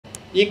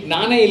ಈಗ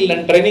ನಾನೇ ಇಲ್ಲಿ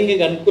ನನ್ನ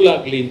ಟ್ರೈನಿಂಗಿಗೆ ಅನುಕೂಲ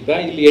ಆಗಲಿ ಅಂತ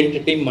ಇಲ್ಲಿ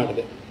 8 ಟೀಮ್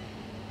ಮಾಡಿದೆ,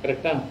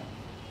 ಕರೆಕ್ಟಾ?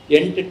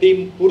 8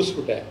 ಟೀಮ್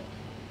ಕೂರಿಸ್ಬಿಟ್ಟೆ.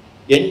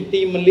 8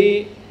 ಟೀಮಲ್ಲಿ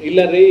ಇಲ್ಲ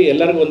ರೀ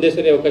ಎಲ್ಲರಿಗೂ ಒಂದೇ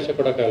ಸರಿ ಅವಕಾಶ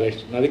ಕೊಡೋಕ್ಕಾಗಲ್ಲ,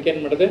 ಎಷ್ಟು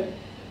ಅದಕ್ಕೇನು ಮಾಡಿದೆ,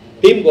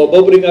 ಟೀಮ್ಗೆ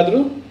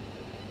ಒಬ್ಬೊಬ್ರಿಗಾದರೂ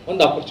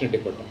ಒಂದು ಆಪರ್ಚುನಿಟಿ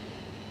ಕೊಟ್ಟೆ.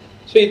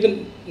 ಸೊ ಇದು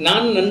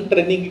ನಾನು ನನ್ನ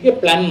ಟ್ರೈನಿಂಗಿಗೆ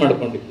ಪ್ಲ್ಯಾನ್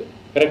ಮಾಡ್ಕೊಂಡಿದ್ದು,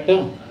 ಕರೆಕ್ಟಾ?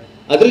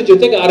 ಅದ್ರ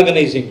ಜೊತೆಗೆ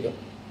ಆರ್ಗನೈಸಿಂಗ್,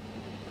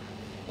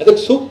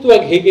 ಅದಕ್ಕೆ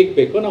ಸೂಕ್ತವಾಗಿ ಹೇಗೆ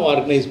ಬೇಕೋ ನಾವು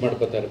ಆರ್ಗನೈಸ್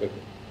ಮಾಡ್ಕೋತಾ ಇರಬೇಕು.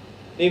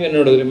 ನೀವೇನು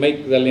ನೋಡಿದ್ರಿ,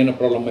 ಮೈಕ್ದಲ್ಲಿ ಏನೋ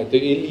ಪ್ರಾಬ್ಲಮ್ ಆಯಿತು,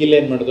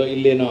 ಇಲ್ಲೇನು ಮಾಡಿದೋ,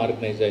 ಇಲ್ಲೇನೋ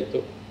ಆರ್ಗನೈಸ್ ಆಯಿತು,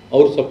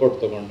 ಅವ್ರು ಸಪೋರ್ಟ್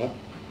ತೊಗೊಂಡ,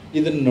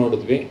 ಇದನ್ನು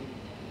ನೋಡಿದ್ವಿ.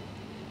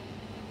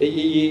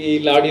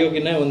 ಇಲ್ಲಿ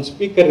ಆಡಿಯೋಗಿನ ಒಂದು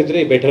ಸ್ಪೀಕರ್ ಇದ್ದರೆ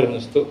ಬೆಟರ್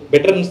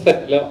ಅನ್ನಿಸ್ತಾ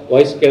ಇಲ್ಲ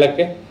ವಾಯ್ಸ್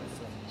ಕೇಳೋಕ್ಕೆ.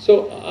 ಸೊ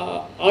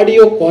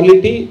ಆಡಿಯೋ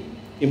ಕ್ವಾಲಿಟಿ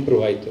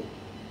ಇಂಪ್ರೂವ್ ಆಯಿತು.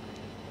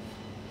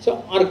 ಸೊ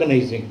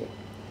ಆರ್ಗನೈಸಿಂಗ್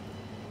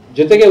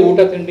ಜೊತೆಗೆ ಊಟ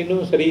ತಿಂಡಿನೂ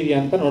ಸರಿ ಇದೆಯಾ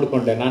ಅಂತ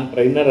ನೋಡಿಕೊಂಡೆ. ನಾನು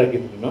ಟ್ರೈನರ್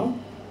ಆಗಿದ್ರು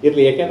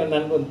ಇರಲಿ, ಯಾಕೆಂದರೆ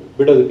ನನಗೊಂದು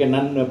ಬಿಡೋದಕ್ಕೆ,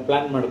 ನಾನು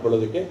ಪ್ಲ್ಯಾನ್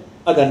ಮಾಡ್ಕೊಳ್ಳೋದಕ್ಕೆ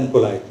ಅದು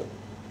ಅನುಕೂಲ ಆಯಿತು.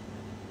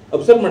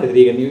 ಅಬ್ಸರ್ವ್ ಮಾಡಿದ್ರಿ,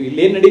 ಈಗ ನೀವು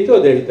ಇಲ್ಲೇನು ನಡೀತು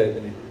ಅದು ಹೇಳ್ತಾ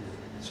ಇದ್ದೀನಿ.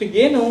 ಸೊ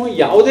ಏನು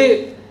ಯಾವುದೇ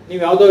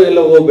ನೀವು ಯಾವುದೋ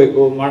ಎಲ್ಲ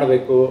ಹೋಗಬೇಕು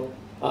ಮಾಡಬೇಕು,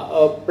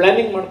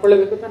 ಪ್ಲ್ಯಾನಿಂಗ್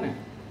ಮಾಡ್ಕೊಳ್ಳೇಬೇಕು ತಾನೆ.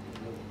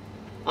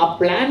 ಆ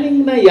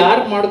ಪ್ಲ್ಯಾನಿಂಗ್ನ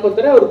ಯಾರು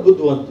ಮಾಡ್ಕೋತಾರೆ ಅವ್ರು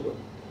ಬುದ್ಧಿವಂತರು,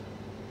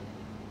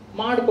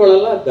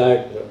 ಮಾಡ್ಕೊಳ್ಳಲ್ಲ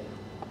ದಾಟ್ರು.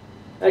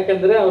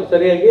 ಯಾಕೆಂದರೆ ಅವ್ರು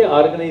ಸರಿಯಾಗಿ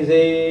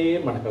ಆರ್ಗನೈಸೇ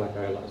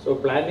ಮಾಡ್ಕೊಳಕ್ಕಾಗಲ್ಲ. So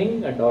planning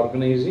and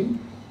organising,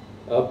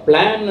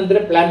 plan ಅಂದರೆ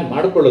ಪ್ಲ್ಯಾನ್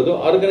ಮಾಡ್ಕೊಳ್ಳೋದು,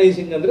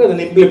 ಆರ್ಗನೈಸಿಂಗ್ ಅಂದರೆ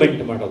ಅದನ್ನು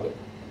ಇಂಪ್ಲಿಮೆಂಟ್ ಮಾಡೋದು.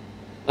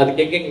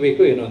 ಅದಕ್ಕೆ ಹೆಂಗೆ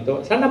ಬೇಕು ಏನೋ ಅಂತ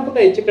ಸಣ್ಣ ಪುಟ್ಟ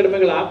ಹೆಚ್ಚು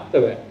ಕಡಿಮೆಗಳು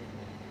ಆಗ್ತವೆ.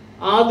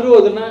 ಆದರೂ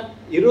ಅದನ್ನು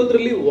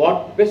ಇರೋದ್ರಲ್ಲಿ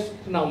ವಾಟ್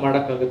ಬೆಸ್ಟ್ ನಾವು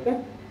ಮಾಡೋಕ್ಕಾಗುತ್ತೆ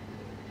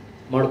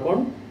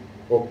ಮಾಡ್ಕೊಂಡು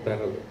ಹೋಗ್ತಾ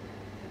ಇರೋದು.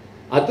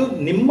 ಅದು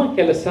ನಿಮ್ಮ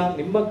ಕೆಲಸ,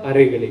 ನಿಮ್ಮ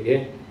ಕಾರ್ಯಗಳಿಗೆ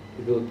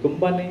ಇದು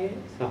ತುಂಬಾ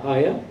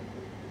ಸಹಾಯ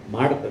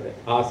ಮಾಡ್ತದೆ.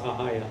 ಆ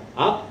ಸಹಾಯ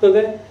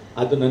ಆಗ್ತದೆ,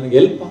 ಅದು ನನಗೆ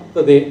ಹೆಲ್ಪ್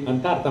ಆಗ್ತದೆ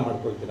ಅಂತ ಅರ್ಥ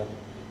ಮಾಡ್ಕೊಳ್ತೀರ.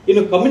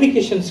 ಇನ್ನು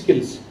ಕಮ್ಯುನಿಕೇಷನ್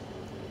ಸ್ಕಿಲ್ಸ್,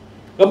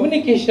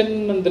 ಕಮ್ಯುನಿಕೇಷನ್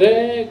ಅಂದರೆ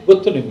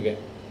ಗೊತ್ತು ನಿಮಗೆ.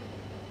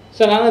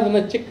 ಸೊ ನಾನು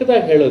ಅದನ್ನು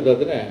ಚಿಕ್ಕದಾಗಿ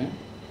ಹೇಳೋದಾದರೆ,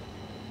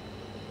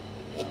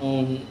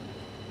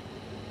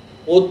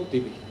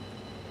 ಓದ್ತೀವಿ,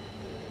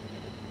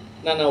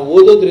 ನಾನು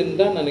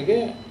ಓದೋದ್ರಿಂದ ನನಗೆ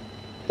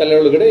ತಲೆ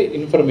ಒಳಗಡೆ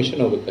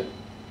ಇನ್ಫಾರ್ಮೇಷನ್ ಹೋಗುತ್ತೆ.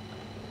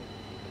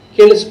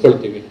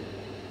 ಕೇಳಿಸ್ಕೊಳ್ತೀವಿ,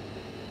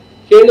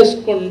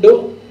 ಕೇಳಿಸ್ಕೊಂಡು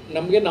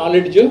ನಮಗೆ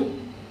ನಾಲೆಡ್ಜು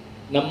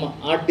ನಮ್ಮ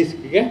ಹಾರ್ಡ್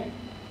ಡಿಸ್ಕ್ಗೆ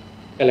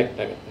ಕಲೆಕ್ಟ್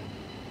ಆಗುತ್ತೆ.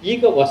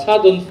 ಈಗ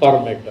ಹೊಸದೊಂದು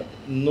ಫಾರ್ಮ್ಯಾಟ್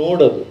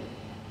ನೋಡೋದು,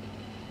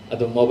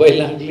 ಅದು ಮೊಬೈಲ್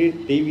ಆಗಲಿ,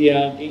 ಟಿ ವಿ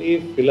ಆಗಲಿ,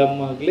 ಫಿಲಮ್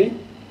ಆಗಲಿ,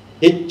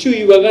 ಹೆಚ್ಚು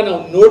ಇವಾಗ ನಾವು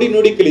ನೋಡಿ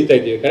ನೋಡಿ ಕಲಿತಾ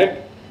ಇದ್ದೀವಿ, ಕರೆಕ್ಟ್?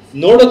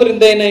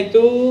 ನೋಡೋದ್ರಿಂದ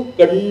ಏನಾಯಿತು,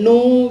 ಕಣ್ಣು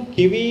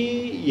ಕಿವಿ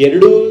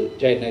ಎರಡೂ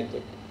ಜಾಯ್ನ್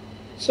ಆಯಿತು.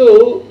 ಸೊ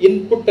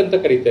ಇನ್ಪುಟ್ ಅಂತ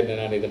ಕರಿತೇನೆ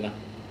ನಾನು ಇದನ್ನು.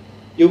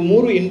 ಇವು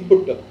 3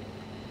 ಇನ್ಪುಟ್.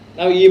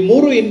 ನಾವು ಈ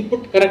 3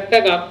 ಇನ್ಪುಟ್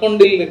ಕರೆಕ್ಟಾಗಿ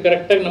ಹಾಕ್ಕೊಂಡಿಲ್ಲ,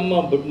 ಕರೆಕ್ಟಾಗಿ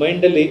ನಮ್ಮ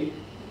ಮೈಂಡಲ್ಲಿ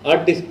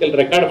ಹಾರ್ಡ್ ಡಿಸ್ಕಲ್ಲಿ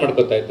ರೆಕಾರ್ಡ್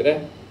ಮಾಡ್ಕೋತಾ ಇದ್ರೆ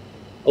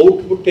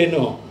ಔಟ್ಪುಟ್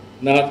ಏನು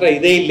ನನ್ನ ಹತ್ರ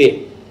ಇದೆ. ಇಲ್ಲಿ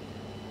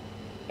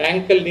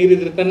ಟ್ಯಾಂಕಲ್ಲಿ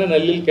ನೀರಿದ್ರೆ ತಾನೆ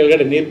ನಲ್ಲಿ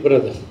ಕೆಳಗಡೆ ನೀರು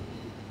ಬರೋದು,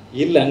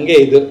 ಇಲ್ಲ ಹಂಗೆ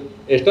ಇದು.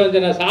 ಎಷ್ಟೊಂದು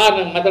ಜನ ಸಾರ್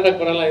ನಂಗೆ ಮಾತಾಡೋಕ್ಕೆ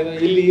ಬರಲ್ಲ,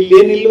 ಇಲ್ಲಿ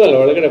ಏನಿಲ್ವಲ್ಲ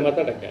ಒಳಗಡೆ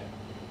ಮಾತಾಡೋಕ್ಕೆ.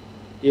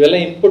 ಇವೆಲ್ಲ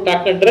ಇನ್ಪುಟ್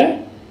ಹಾಕೊಂಡ್ರೆ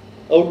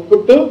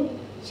ಔಟ್ಪುಟ್ಟು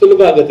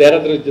ಸುಲಭ ಆಗುತ್ತೆ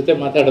ಯಾರಾದ್ರೂ ಜೊತೆ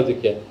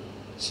ಮಾತಾಡೋದಕ್ಕೆ.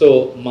 ಸೊ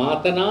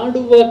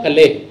ಮಾತನಾಡುವ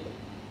ಕಲೆ,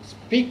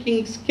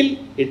 speaking skill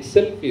it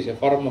self is A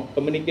form of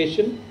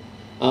communication.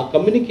 ಆ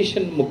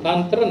ಕಮ್ಯುನಿಕೇಷನ್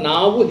ಮುಖಾಂತರ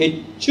ನಾವು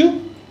ಹೆಚ್ಚು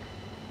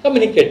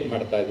ಕಮ್ಯುನಿಕೇಟ್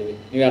ಮಾಡ್ತಾ ಇದ್ದೀವಿ.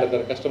 ನೀವು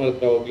ಯಾರಾದ್ರೂ ಕಸ್ಟಮರ್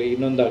ಹತ್ರ ಹೋಗಲಿ,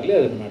 ಇನ್ನೊಂದಾಗಲಿ,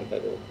 ಅದನ್ನು ಮಾಡ್ತಾ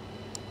ಇದ್ದೀವಿ.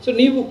 ಸೊ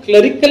ನೀವು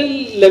ಕ್ಲರಿಕಲ್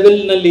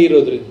ಲೆವೆಲ್ನಲ್ಲಿ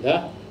ಇರೋದ್ರಿಂದ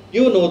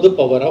you know the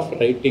power of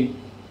writing,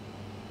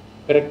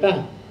 ಕರೆಕ್ಟಾ?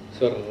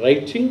 So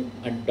writing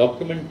and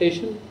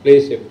documentation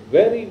place A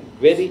very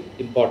very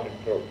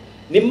important role.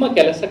 ನಿಮ್ಮ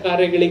ಕೆಲಸ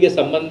ಕಾರ್ಯಗಳಿಗೆ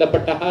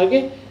ಸಂಬಂಧಪಟ್ಟ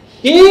ಹಾಗೆ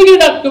ಹೇಗೆ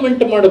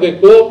ಡಾಕ್ಯುಮೆಂಟ್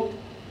ಮಾಡಬೇಕು,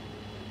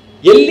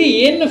 ಎಲ್ಲಿ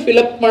ಏನು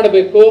ಫಿಲಪ್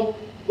ಮಾಡಬೇಕು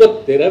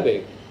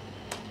ಗೊತ್ತಿರಬೇಕು.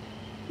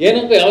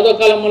 ಏನಂತ ಯಾವುದೋ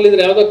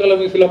ಕಾಲಮಲ್ಲಿದ್ರೆ ಯಾವುದೋ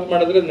ಕಾಲಮಿಗೆ ಫಿಲಪ್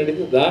ಮಾಡಿದ್ರೆ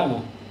ನಡೀತದಾ,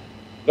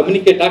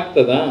 ಕಮ್ಯುನಿಕೇಟ್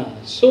ಆಗ್ತದಾ?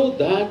 So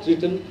that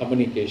return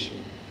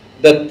communication.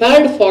 The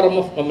third form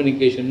of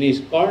communication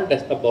is called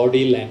as the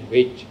body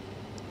language.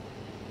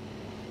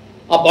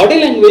 ಆ ಬಾಡಿ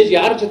ಲ್ಯಾಂಗ್ವೇಜ್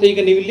ಯಾರ ಜೊತೆ,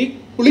 ಈಗ ನೀವು ಇಲ್ಲಿ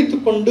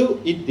ಕುಳಿತುಕೊಂಡು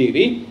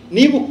ಇದ್ದೀರಿ,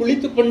 ನೀವು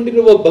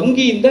ಕುಳಿತುಕೊಂಡಿರುವ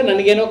ಭಂಗಿಯಿಂದ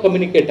ನನಗೇನೋ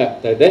ಕಮ್ಯುನಿಕೇಟ್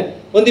ಆಗ್ತಾ ಇದೆ.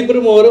 ಒಂದಿಬ್ಬರು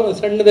ಮೂವರು ಒಂದು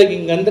ಸಣ್ಣದಾಗಿ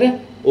ಹಿಂಗಂದ್ರೆ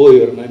ಓ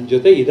ಇವರು ನನ್ನ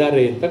ಜೊತೆ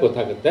ಇದ್ದಾರೆ ಅಂತ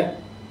ಗೊತ್ತಾಗುತ್ತೆ.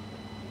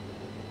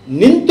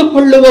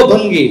 ನಿಂತುಕೊಳ್ಳುವ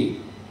ಭಂಗಿ,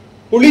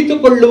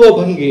 ಕುಳಿತುಕೊಳ್ಳುವ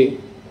ಭಂಗಿ,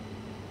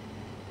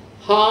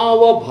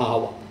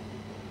 ಹಾವಭಾವ,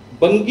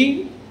 ಭಂಗಿ,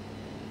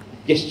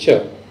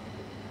 ಗೆಸ್ಚರ್,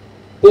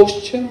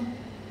 ಪೋಸ್ಚರ್,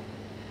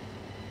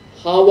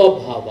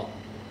 ಹಾವಭಾವ.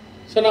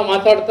 ಸೊ ನಾವು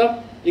ಮಾತಾಡ್ತಾ,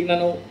 ಈಗ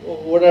ನಾನು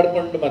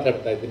ಓಡಾಡ್ಕೊಂಡು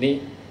ಮಾತಾಡ್ತಾ ಇದ್ದೀನಿ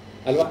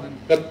ಅಲ್ವಾ,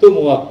 ಕತ್ತು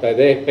ಮೂವ್ ಆಗ್ತಾ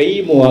ಇದೆ, ಕೈ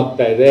ಮೂವ್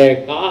ಆಗ್ತಾ ಇದೆ,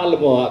 ಕಾಲು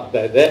ಮೂವ್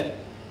ಆಗ್ತಾ ಇದೆ,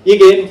 ಈಗ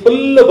ಏನು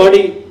ಫುಲ್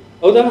ಬಾಡಿ,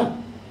 ಹೌದಾ?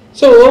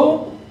 ಸೊ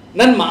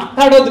ನಾನು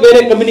ಮಾತಾಡೋದು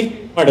ಬೇರೆ,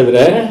 ಕಮ್ಯುನಿಕೇಟ್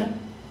ಮಾಡಿದ್ರೆ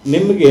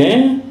ನಿಮಗೆ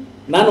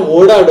ನಾನು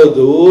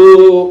ಓಡಾಡೋದು,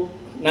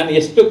 ನಾನು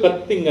ಎಷ್ಟು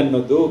ಕತ್ತಿಂಗ್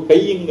ಅನ್ನೋದು, ಕೈ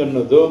ಹಿಂಗ್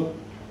ಅನ್ನೋದು.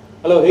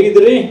 ಹಲೋ,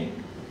 ಹೇಗಿದ್ದೀರಿ?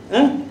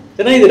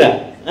 ಚೆನ್ನಾಗಿದ್ದೀರಾ?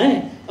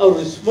 ಅವ್ರ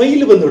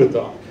ಸ್ಮೈಲ್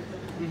ಬಂದ್ಬಿಡ್ತು.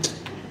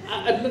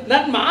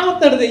 ನಾನು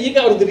ಮಾತಾಡಿದೆ, ಈಗ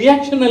ಅವ್ರದ್ದು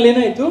ರಿಯಾಕ್ಷನ್ ಅಲ್ಲಿ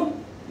ಏನಾಯ್ತು,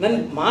 ನಾನು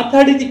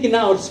ಮಾತಾಡಿದ್ದಕ್ಕಿನ್ನ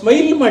ಅವ್ರು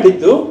ಸ್ಮೈಲ್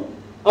ಮಾಡಿದ್ದು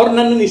ಅವ್ರು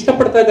ನನ್ನನ್ನು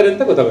ಇಷ್ಟಪಡ್ತಾ ಇದ್ದಾರೆ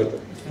ಅಂತ ಗೊತ್ತಾಗೋಯ್ತು.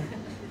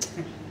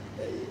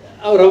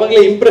 ಅವ್ರು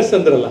ಅವಾಗಲೇ ಇಂಪ್ರೆಸ್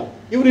ಅಂದ್ರಲ್ಲ,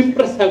 ಇವ್ರು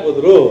ಇಂಪ್ರೆಸ್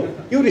ಆಗೋದ್ರು,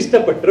 ಇವ್ರು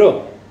ಇಷ್ಟಪಟ್ಟರು.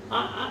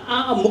 ಆ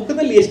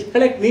ಮುಖದಲ್ಲಿ ಎಷ್ಟು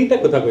ಕಳೆಕ್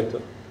ನೀಟಾಗಿ ಗೊತ್ತಾಗೋಯ್ತು.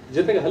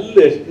 ಜೊತೆಗೆ ಹಲ್ಲು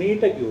ಎಷ್ಟು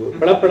ನೀಟಾಗಿ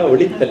ಪಳ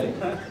ಹೊಡಿತಾರೆ.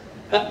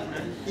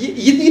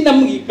 ಇದು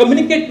ನಮ್ಗೆ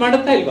ಕಮ್ಯುನಿಕೇಟ್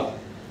ಮಾಡುತ್ತಾ ಇಲ್ವಾ?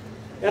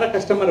 ಯಾರ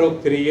ಕಸ್ಟಮರ್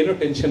ಹೋಗ್ತೀರಿ, ಏನೋ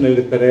ಟೆನ್ಷನ್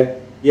ಇರ್ತಾರೆ,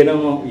 ಏನೋ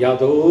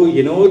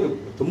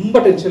ತುಂಬ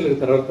ಟೆನ್ಷನ್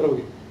ಇರ್ತಾರೆ, ಅವ್ರ ಹತ್ರ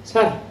ಹೋಗಿ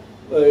ಸರ್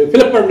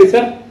ಫಿಲಪ್ ಮಾಡ್ಬಿಡಿ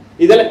ಸರ್,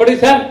 ಇದೆಲ್ಲ ಕೊಡಿ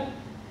ಸರ್.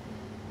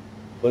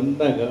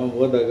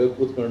 ಹೋದಾಗ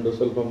ಕೂತ್ಕೊಂಡು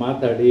ಸ್ವಲ್ಪ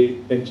ಮಾತಾಡಿ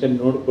ಟೆನ್ಷನ್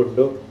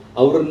ನೋಡಿಕೊಂಡು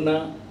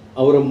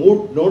ಅವರ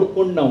ಮೂಡ್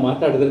ನೋಡ್ಕೊಂಡು ನಾವು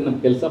ಮಾತಾಡಿದ್ರೆ ನಮ್ಮ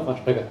ಕೆಲಸ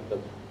ಫಾಸ್ಟಾಗಿ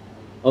ಆಗ್ತದೆ.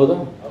 ಹೌದಾ?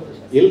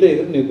 ಇಲ್ಲದೆ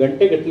ಇದ್ರೆ ನೀವು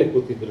ಗಂಟೆಗಟ್ಟಲೆ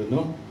ಕೂತಿದ್ರು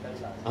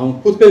ಅವ್ನು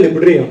ಕೂತ್ಕೊಳ್ಳಿ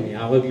ಬಿಡ್ರಿ, ಅವ್ನು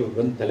ಯಾವಾಗಲೂ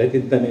ಬಂದು ತಲೆ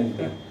ತಿಂತಾನೆ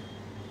ಅಂತ.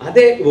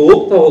 ಅದೇ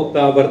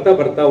ಹೋಗ್ತಾ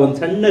ಬರ್ತಾ ಒಂದು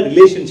ಸಣ್ಣ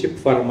ರಿಲೇಶನ್ಶಿಪ್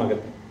ಫಾರ್ಮ್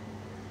ಆಗುತ್ತೆ,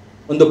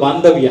 ಒಂದು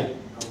ಬಾಂಧವ್ಯ.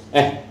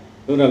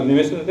 ನಿಮ್ಮ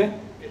ಹೆಸರು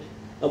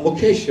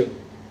ಮುಖೇಶ್.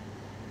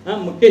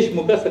 ಮುಖೇಶ್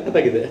ಮುಖ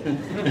ಸಖತ್ತಾಗಿದೆ,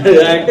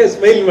 ಯಾಕೆ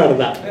ಸ್ಮೈಲ್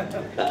ಮಾಡ್ದ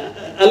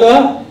ಅಲ್ವಾ?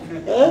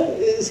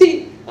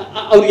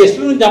 ಅವ್ರಿಗೆ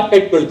ಎಷ್ಟು ಜ್ಞಾಪಕ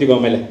ಇಟ್ಕೊಳ್ತೀವಿ.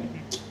 ಆಮೇಲೆ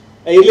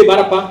ಇಲ್ಲಿ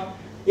ಬಾರಪ್ಪ,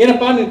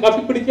 ಏನಪ್ಪ ನೀನು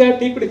ಕಾಫಿ ಕುಡಿತೀಯಾ,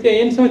 ಟೀ ಕುಡಿತೀಯಾ,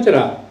 ಏನು ಸಮಾಚಾರ?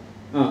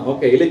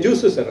 ಓಕೆ, ಇಲ್ಲಿ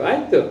ಜ್ಯೂಸು ಸರ್,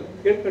 ಆಯ್ತು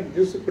ಕೇಳ್ಕೊಂಡು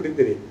ಜ್ಯೂಸು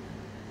ಕುಡಿತೀರಿ.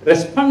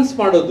 ರೆಸ್ಪಾನ್ಸ್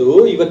ಮಾಡೋದು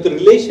ಇವತ್ತು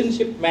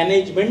ರಿಲೇಶನ್ಶಿಪ್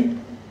ಮ್ಯಾನೇಜ್ಮೆಂಟ್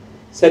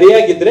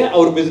ಸರಿಯಾಗಿದ್ರೆ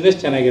ಅವ್ರ ಬಿಸ್ನೆಸ್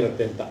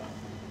ಚೆನ್ನಾಗಿರುತ್ತೆ ಅಂತ.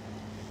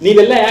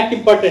 ನೀವೆಲ್ಲ ಯಾಕೆ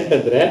ಇಂಪಾರ್ಟೆಂಟ್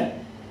ಅಂದ್ರೆ,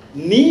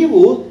 ನೀವು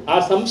ಆ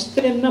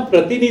ಸಂಸ್ಥೆಯನ್ನ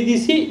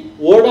ಪ್ರತಿನಿಧಿಸಿ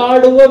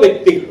ಓಡಾಡುವ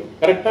ವ್ಯಕ್ತಿಗಳು.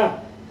 ಕರೆಕ್ಟಾ?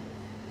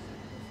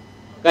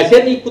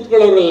 ಕಚೇರಿ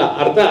ಕೂತ್ಕೊಳ್ಳೋರಲ್ಲ,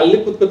 ಅರ್ಧ ಅಲ್ಲಿ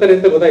ಕೂತ್ಕೋತಾರೆ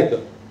ಅಂತ ಗೊತ್ತಾಯ್ತು.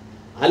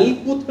 ಅಲ್ಲಿ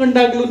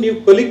ಕೂತ್ಕೊಂಡಾಗ್ಲೂ ನೀವು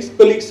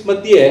ಕೊಲೀಗ್ಸ್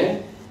ಮಧ್ಯೆ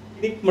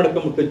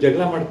ಮಾಡ್ಕೊಂಬಿಟ್ಟು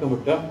ಜಗಳ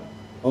ಮಾಡ್ಕೊಂಬಿಟ್ಟು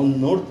ಅವ್ನು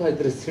ನೋಡ್ತಾ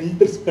ಇದ್ರೆ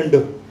ಸಿಂಟರ್ಸ್ಕೊಂಡು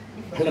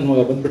ನನ್ನ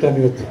ಮಗ ಬಂದ್ಬಿಟ್ಟಾನ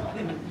ಇವತ್ತು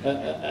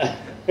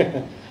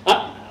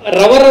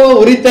ರವ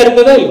ಉರಿತಾ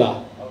ಇರ್ತದ ಇಲ್ವಾ?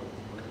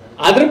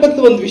 ಅದ್ರ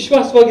ಬದಲು ಒಂದು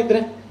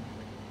ವಿಶ್ವಾಸವಾಗಿದ್ರೆ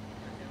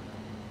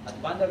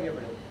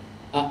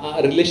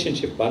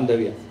ರಿಲೇಶನ್ಶಿಪ್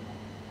ಬಾಂಧವ್ಯ.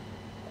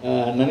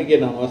 ನನಗೆ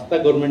ನಾವು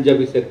ಹೊಸ ಗೌರ್ಮೆಂಟ್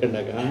ಜಾಬಿಗೆ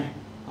ಸೇರ್ಕೊಂಡಾಗ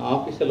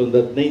ಆಫೀಸಲ್ಲಿ ಒಂದು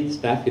 15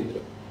 ಸ್ಟಾಫ್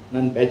ಇದ್ರು.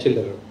 ನಾನು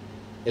ಬ್ಯಾಚುಲರು,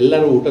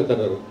 ಎಲ್ಲರೂ ಊಟ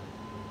ತರೋರು.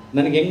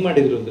 ನನಗೆ ಹೆಂಗೆ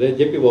ಮಾಡಿದ್ರು ಅಂದರೆ,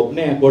 JP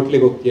ಒಬ್ಬನೇ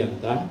ಹೋಟ್ಲಿಗೆ ಹೋಗ್ತೀಯ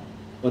ಅಂತ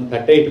ಒಂದು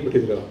ತಟ್ಟೆ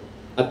ಇಟ್ಬಿಟ್ಟಿದ್ರು.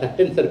 ಆ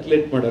ತಟ್ಟೆನ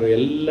ಸರ್ಕ್ಯುಲೇಟ್ ಮಾಡೋರು,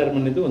 ಎಲ್ಲರ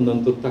ಮನೆದು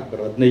ಒಂದೊಂದು ತುತ್ತು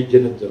ಹಾಕೋರು, 15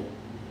 ಜನದ್ದು.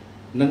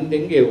 ನಂದು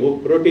ಹೆಂಗೆ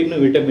ಪ್ರೋಟೀನು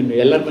ವಿಟಮಿನ್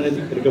ಎಲ್ಲರ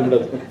ಮನೆದು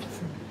ತಿರ್ಕೊಂಬಿಡೋದು.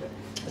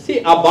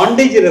 ಆ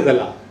ಬಾಂಡೇಜ್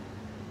ಇರೋದಲ್ಲ.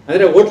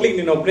 ಅಂದರೆ ಹೋಟ್ಲಿಗೆ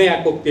ನೀನು ಒಬ್ಬನೇ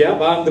ಯಾಕೆ ಹೋಗ್ತೀಯಾ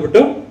ಬಾ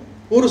ಅಂದ್ಬಿಟ್ಟು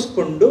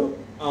ಕೂರಿಸ್ಕೊಂಡು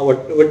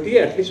ಒಟ್ಟಿಗೆ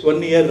ಅಟ್ಲೀಸ್ಟ್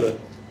 1 year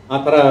ಆ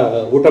ಥರ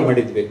ಊಟ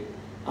ಮಾಡಿದ್ವಿ.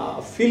 ಆ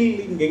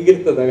ಫೀಲಿಂಗ್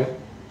ಹೆಂಗಿರ್ತದಾಗ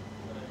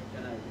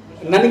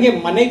ನನಗೆ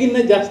ಮನೆಗಿನ್ನ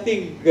ಜಾಸ್ತಿ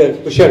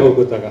ಖುಷಿಯಾಗಿ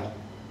ಹೋಗುತ್ತಾಗ.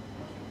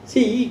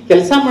 ಈ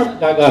ಕೆಲಸ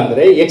ಮಾಡಿದಾಗ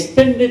ಅಂದರೆ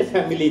ಎಕ್ಸ್ಟೆಂಡೆಡ್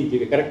ಫ್ಯಾಮಿಲಿ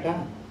ಅಂತೀವಿ. ಕರೆಕ್ಟಾ?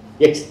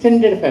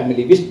 ಎಕ್ಸ್ಟೆಂಡೆಡ್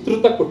ಫ್ಯಾಮಿಲಿ,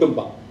 ವಿಸ್ತೃತ ಕುಟುಂಬ.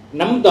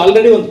 ನಮ್ದು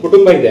ಆಲ್ರೆಡಿ ಒಂದು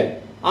ಕುಟುಂಬ ಇದೆ,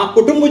 ಆ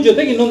ಕುಟುಂಬದ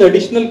ಜೊತೆಗೆ ಇನ್ನೊಂದು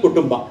ಅಡಿಷನಲ್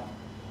ಕುಟುಂಬ,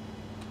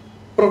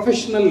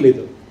 ಪ್ರೊಫೆಷನಲ್.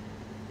 ಇದು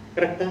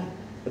ಕರೆಕ್ಟಾ?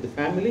 ಅದು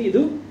ಫ್ಯಾಮಿಲಿ,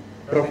 ಇದು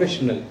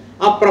ಪ್ರೊಫೆಷನಲ್.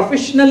 ಆ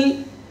ಪ್ರೊಫೆಷನಲ್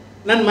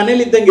ನನ್ನ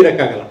ಮನೇಲಿ ಇದ್ದಂಗೆ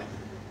ಇರೋಕ್ಕಾಗಲ್ಲ,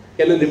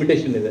 ಕೆಲವು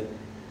ಲಿಮಿಟೇಷನ್ ಇದೆ.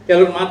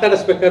 ಕೆಲವ್ರು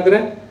ಮಾತಾಡಿಸ್ಬೇಕಾದ್ರೆ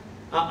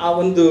ಆ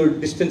ಒಂದು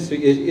ಡಿಸ್ಟೆನ್ಸ್,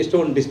 ಎಷ್ಟೋ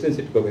ಒಂದು ಡಿಸ್ಟೆನ್ಸ್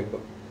ಇಟ್ಕೋಬೇಕು.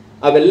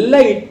 ಅವೆಲ್ಲ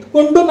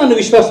ಇಟ್ಕೊಂಡು ನಾನು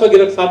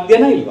ವಿಶ್ವಾಸವಾಗಿರೋಕ್ಕೆ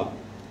ಸಾಧ್ಯನಾ ಇಲ್ವಾ?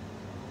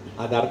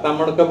 ಅದು ಅರ್ಥ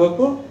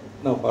ಮಾಡ್ಕೋಬೇಕು,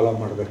 ನಾವು ಫಾಲೋ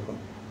ಮಾಡಬೇಕು.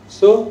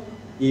 ಸೊ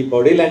ಈ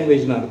ಬಾಡಿ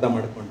ಲ್ಯಾಂಗ್ವೇಜ್ನ ಅರ್ಥ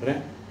ಮಾಡಿಕೊಂಡ್ರೆ,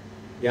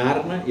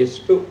 ಯಾರನ್ನ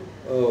ಎಷ್ಟು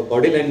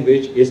ಬಾಡಿ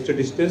ಲ್ಯಾಂಗ್ವೇಜ್, ಎಷ್ಟು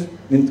ಡಿಸ್ಟೆನ್ಸ್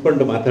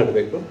ನಿಂತ್ಕೊಂಡು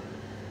ಮಾತಾಡಬೇಕು.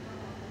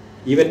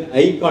 Even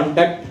eye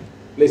contact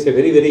place A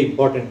very very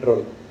important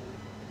role.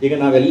 ಈಗ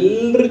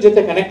ನಾವೆಲ್ಲರ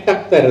ಜೊತೆ ಕನೆಕ್ಟ್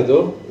ಆಗ್ತಾ ಇರೋದು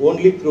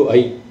ಓನ್ಲಿ ಥ್ರೂ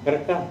ಐ.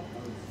 ಕರೆಕ್ಟಾ?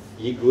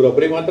 ಈಗ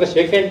ಇವರೊಬ್ಬರಿಗೆ ಮಾತ್ರ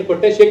ಶೇಕ್ ಹ್ಯಾಂಡ್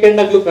ಕೊಟ್ಟೆ, ಶೇಕ್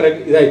ಹ್ಯಾಂಡ್ ಆಗ್ಲೂ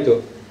ಕರೆಕ್ಟ್ ಇದಾಯ್ತು.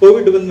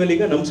 ಕೋವಿಡ್ ಬಂದ್ಮೇಲೆ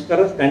ಈಗ ನಮಸ್ಕಾರ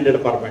ಸ್ಟ್ಯಾಂಡರ್ಡ್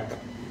ಫಾರ್ಮ್ಯಾಟ್.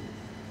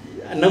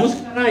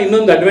 ನಮಸ್ಕಾರ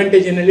ಇನ್ನೊಂದು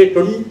ಅಡ್ವಾಂಟೇಜಿನಲ್ಲಿ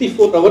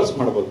 24 hours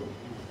ಮಾಡ್ಬೋದು.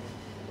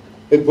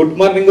 ಗುಡ್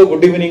ಮಾರ್ನಿಂಗು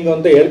ಗುಡ್ ಈವ್ನಿಂಗು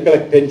ಅಂತ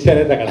ಹೇಳ್ಕೊಳಕ್ ಟೆನ್ಷನ್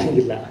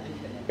ತಗೊಳಂಗಿಲ್ಲ.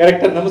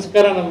 ಕರೆಕ್ಟಾಗಿ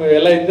ನಮಸ್ಕಾರ ನಮ್ಮ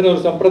ಎಲ್ಲ ಹಿಂದಿನವ್ರ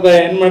ಸಂಪ್ರದಾಯ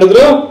ಏನು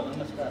ಮಾಡಿದ್ರು,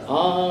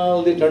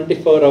 ಆಲ್ ದಿ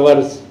 24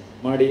 hours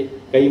ಮಾಡಿ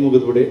ಕೈ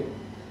ಮುಗಿದ್ಬಿಡಿ,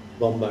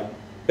 ಬೊಂಬಾಟ್.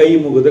 ಕೈ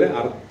ಮುಗಿದ್ರೆ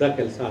ಅರ್ಧ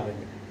ಕೆಲಸ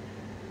ಆದಂಗೆ.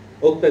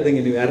 ಹೋಗ್ತಾ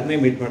ಇದ್ದಂಗೆ ನೀವು ಯಾರನ್ನೇ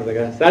ಮೀಟ್ ಮಾಡಿದಾಗ,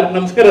 ಸರ್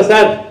ನಮಸ್ಕಾರ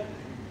ಸರ್,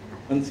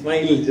 ಒಂದು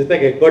ಸ್ಮೈಲ್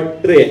ಜೊತೆಗೆ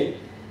ಕೊಟ್ರಿ,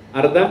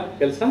 ಅರ್ಧ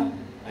ಕೆಲಸ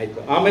ಆಯ್ತು.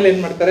 ಆಮೇಲೆ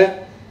ಏನು ಮಾಡ್ತಾರೆ,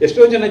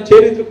 ಎಷ್ಟೋ ಜನ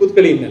ಚೇರಿದ್ರು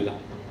ಕೂತ್ಕೊಳ್ಳಿ ಇನ್ನೆಲ್ಲ,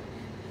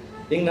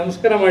 ಹಿಂಗೆ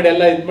ನಮಸ್ಕಾರ ಮಾಡಿ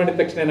ಎಲ್ಲ ಇದು ಮಾಡಿದ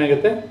ತಕ್ಷಣ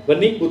ಏನಾಗುತ್ತೆ,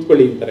 ಬನ್ನಿ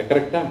ಕೂತ್ಕೊಳ್ಳಿ ಅಂತಾರೆ.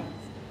 ಕರೆಕ್ಟಾ?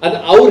 ಅದು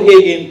ಅವ್ರು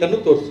ಹೇಗೆ ಅಂತಲೂ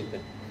ತೋರಿಸುತ್ತೆ.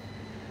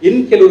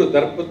 ಇನ್ನು ಕೆಲವರು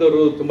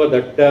ದರ್ಪದವರು, ತುಂಬ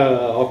ದೊಡ್ಡ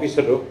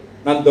ಆಫೀಸರು,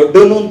 ನಾನು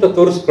ದೊಡ್ಡವನು ಅಂತ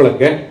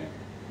ತೋರಿಸ್ಕೊಳಕ್ಕೆ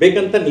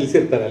ಬೇಕಂತ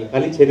ನಿಲ್ಸಿರ್ತಾರೆ, ಅಲ್ಲಿ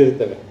ಖಾಲಿ ಚೇರ್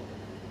ಇರ್ತವೆ,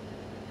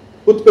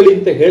 ಕೂತ್ಕೊಳ್ಳಿ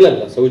ಅಂತ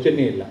ಹೇಳಲ್ಲ,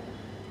 ಸೌಜನ್ಯ ಇಲ್ಲ.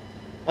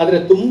 ಆದರೆ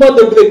ತುಂಬ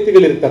ದೊಡ್ಡ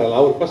ವ್ಯಕ್ತಿಗಳಿರ್ತಾರಲ್ಲ,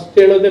 ಅವ್ರು ಫಸ್ಟ್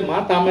ಹೇಳೋದೇ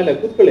ಮಾತು, ಆಮೇಲೆ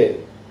ಕೂತ್ಕೊಳ್ಳಿ,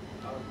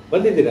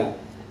 ಬಂದಿದ್ದೀರಾ,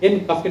 ಏನು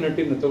ಕಾಫಿ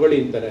ನಟ್ಟಿನ ತಗೊಳ್ಳಿ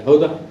ಅಂತಾರೆ.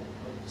 ಹೌದಾ?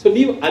 ಸೊ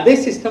ನೀವು ಅದೇ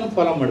ಸಿಸ್ಟಮ್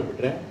ಫಾಲೋ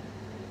ಮಾಡಿಬಿಟ್ರೆ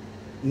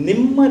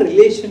ನಿಮ್ಮ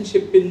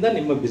ರಿಲೇಶನ್ಶಿಪ್ಪಿಂದ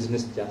ನಿಮ್ಮ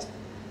ಬಿಸ್ನೆಸ್ ಜಾಸ್ತಿ.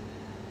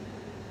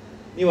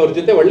 ನೀವು ಅವ್ರ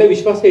ಜೊತೆ ಒಳ್ಳೆ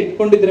ವಿಶ್ವಾಸ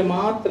ಇಟ್ಕೊಂಡಿದ್ರೆ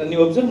ಮಾತ್ರ.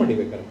 ನೀವು ಅಬ್ಸರ್ವ್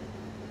ಮಾಡಿಬೇಕಾರೆ,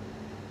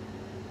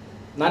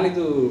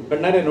 ನಾನಿದು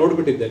ಕಣ್ಣಾರೆ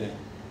ನೋಡ್ಬಿಟ್ಟಿದ್ದೇನೆ.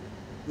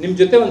 ನಿಮ್ಮ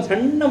ಜೊತೆ ಒಂದು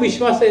ಸಣ್ಣ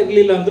ವಿಶ್ವಾಸ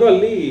ಇರಲಿಲ್ಲ ಅಂದರೂ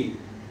ಅಲ್ಲಿ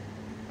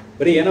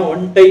ಬರೀ ಏನೋ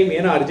 1 time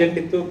ಏನೋ ಅರ್ಜೆಂಟ್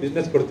ಇತ್ತು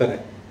ಬಿಸ್ನೆಸ್ ಕೊಡ್ತಾರೆ.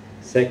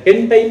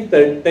 2nd time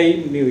 3rd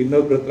time ನೀವು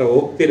ಇನ್ನೊಬ್ರ ಹತ್ರ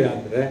ಹೋಗ್ತೀರಾ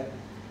ಅಂದರೆ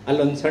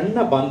ಅಲ್ಲೊಂದು ಸಣ್ಣ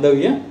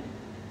ಬಾಂಧವ್ಯ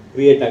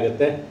ಕ್ರಿಯೇಟ್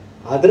ಆಗುತ್ತೆ.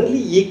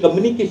 ಅದರಲ್ಲಿ ಈ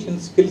communication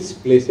skills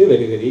place A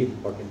very very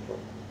important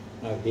role.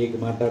 ನಾವು ಹೇಗೆ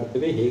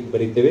ಮಾತಾಡ್ತೇವೆ, ಹೇಗೆ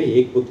ಬರಿತೇವೆ,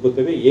 ಹೇಗೆ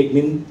ಕೂತ್ಕೋತೇವೆ, ಹೇಗೆ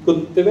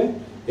ನಿಂತ್ಕೊತೇವೆ,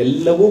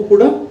 ಎಲ್ಲವೂ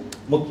ಕೂಡ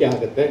ಮುಖ್ಯ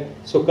ಆಗುತ್ತೆ.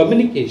 So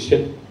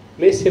communication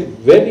place A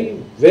very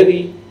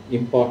very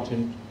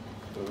important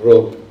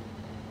role.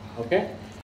 Okay.